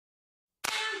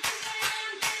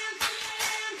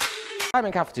I'm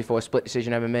in Cafferty for Split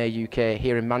Decision MMA UK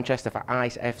here in Manchester for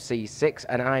ICE FC 6,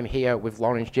 and I'm here with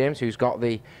Laurence James, who's got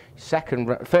the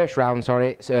first round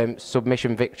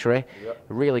submission victory. Yep.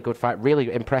 Really good fight,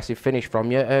 really impressive finish from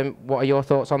you. What are your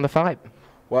thoughts on the fight?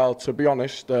 Well, to be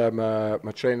honest, my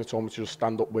trainer told me to just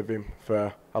stand up with him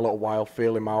for a little while,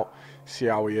 feel him out, see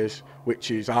how he is,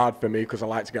 which is hard for me because I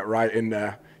like to get right in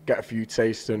there, get a few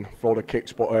tastes and throw the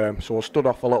kicks. But so I stood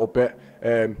off a little bit.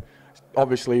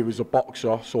 Obviously, he was a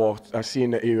boxer, so I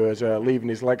seen that he was leaving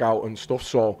his leg out and stuff,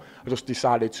 so I just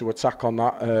decided to attack on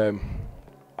that.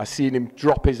 I seen him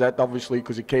drop his head, obviously,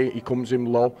 because he comes in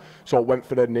low, so I went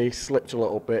for the knee, slipped a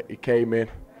little bit, he came in,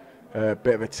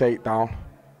 bit of a takedown,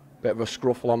 bit of a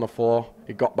scruffle on the floor.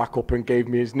 He got back up and gave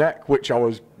me his neck, which I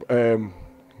was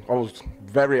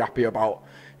very happy about.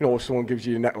 You know, if someone gives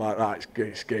you your neck like that,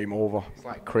 it's game over. It's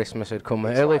like Christmas had come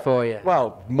early for you.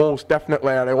 Well, most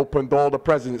definitely, and I opened all the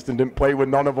presents and didn't play with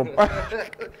none of them.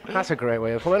 That's a great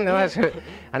way of putting it.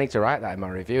 I need to write that in my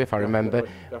review if I remember.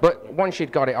 Definitely. But once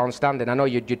you'd got it on standing, I know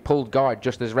you'd pulled guard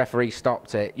just as referee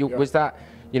stopped it. Was that,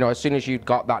 you know, as soon as you'd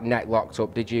got that neck locked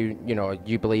up, did you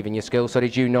believe in your skills? So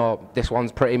did you know this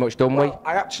one's pretty much done with?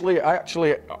 I actually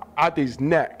had his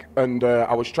neck, and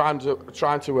I was trying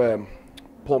to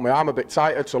pull my arm a bit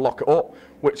tighter to lock it up,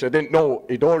 which I didn't know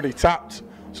he'd already tapped.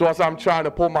 So as I'm trying to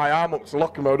pull my arm up to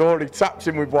lock him, I'd already tapped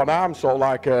him with one arm. So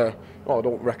like, I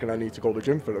don't reckon I need to go to the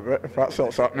gym for a bit if that's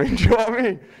what's happening. Do you know what I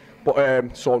mean?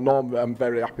 But so no, I'm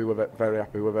very happy with it. Very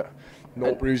happy with it.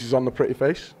 No bruises on the pretty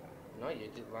face. No, you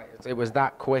did, it was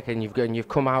that quick, and you've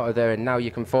come out of there, and now you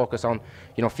can focus on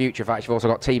future fights. You've also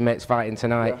got teammates fighting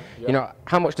tonight. Yeah.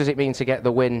 How much does it mean to get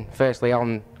the win? Firstly,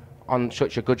 on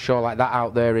such a good show like that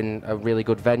out there in a really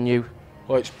good venue?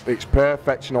 Well, it's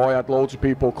perfect. I had loads of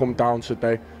people come down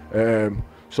today,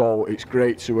 so it's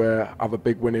great to have a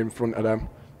big win in front of them.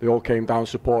 They all came down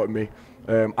supporting me.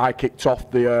 I kicked off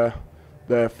the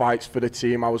fights for the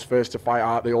team. I was first to fight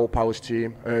out the All Powers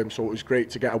team, so it was great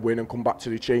to get a win and come back to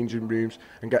the changing rooms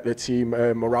and get the team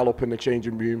morale up in the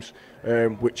changing rooms,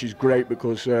 which is great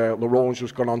because Laurence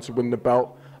just gone on to win the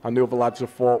belt and the other lads have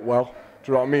fought well.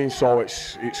 Do you know what I mean? So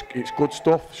it's good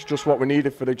stuff. It's just what we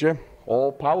needed for the gym.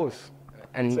 All Powers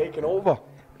and taking over.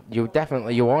 You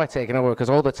are taking over, because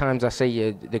all the times I see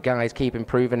you, the guys keep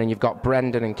improving, and you've got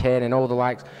Brendan and Kane and all the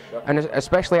likes. Yep. And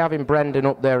especially having Brendan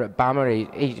up there at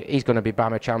BAMMA, he's going to be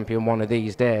BAMMA champion one of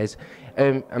these days,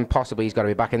 and possibly he's got to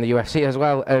be back in the UFC as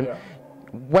well.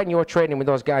 When you're training with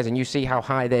those guys and you see how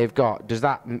high they've got, does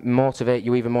that motivate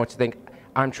you even more to think,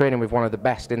 I'm training with one of the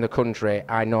best in the country,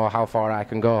 I know how far I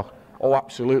can go? Oh,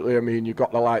 absolutely. I mean, you've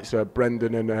got the likes of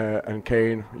Brendan and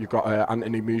Kane. You've got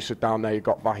Anthony Musa down there. You've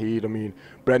got Vahid.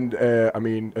 I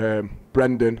mean,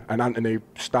 Brendan and Anthony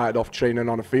started off training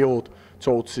on a field,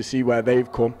 told to see where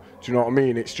they've come. Do you know what I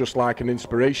mean? It's just like an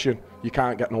inspiration. You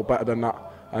can't get no better than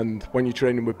that. And when you're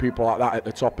training with people like that at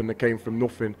the top and they came from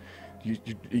nothing,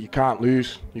 you can't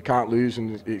lose. You can't lose.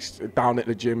 And it's down at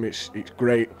the gym. It's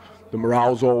great. The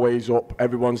morale's always up.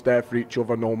 Everyone's there for each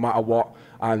other no matter what.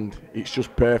 And it's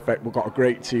just perfect. We've got a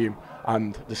great team,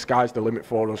 and the sky's the limit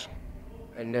for us.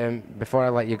 And before I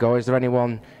let you go, is there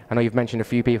anyone, I know you've mentioned a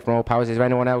few people from All Powers, is there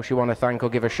anyone else you want to thank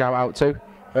or give a shout out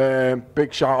to?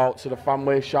 Big shout out to the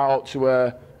family, shout out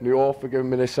to New York for giving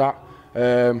me this hat,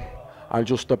 and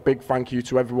just a big thank you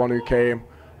to everyone who came,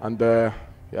 and yeah,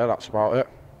 that's about it.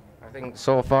 I think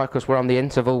so far, because we're on the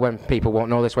interval when people won't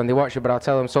know this when they watch it, but I'll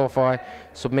tell them so far,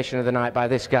 submission of the night by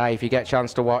this guy. If you get a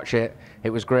chance to watch it, it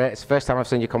was great. It's the first time I've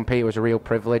seen you compete. It was a real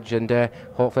privilege, and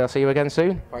hopefully I'll see you again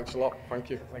soon. Thanks a lot. Thank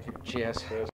you. Thank you.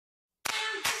 Cheers.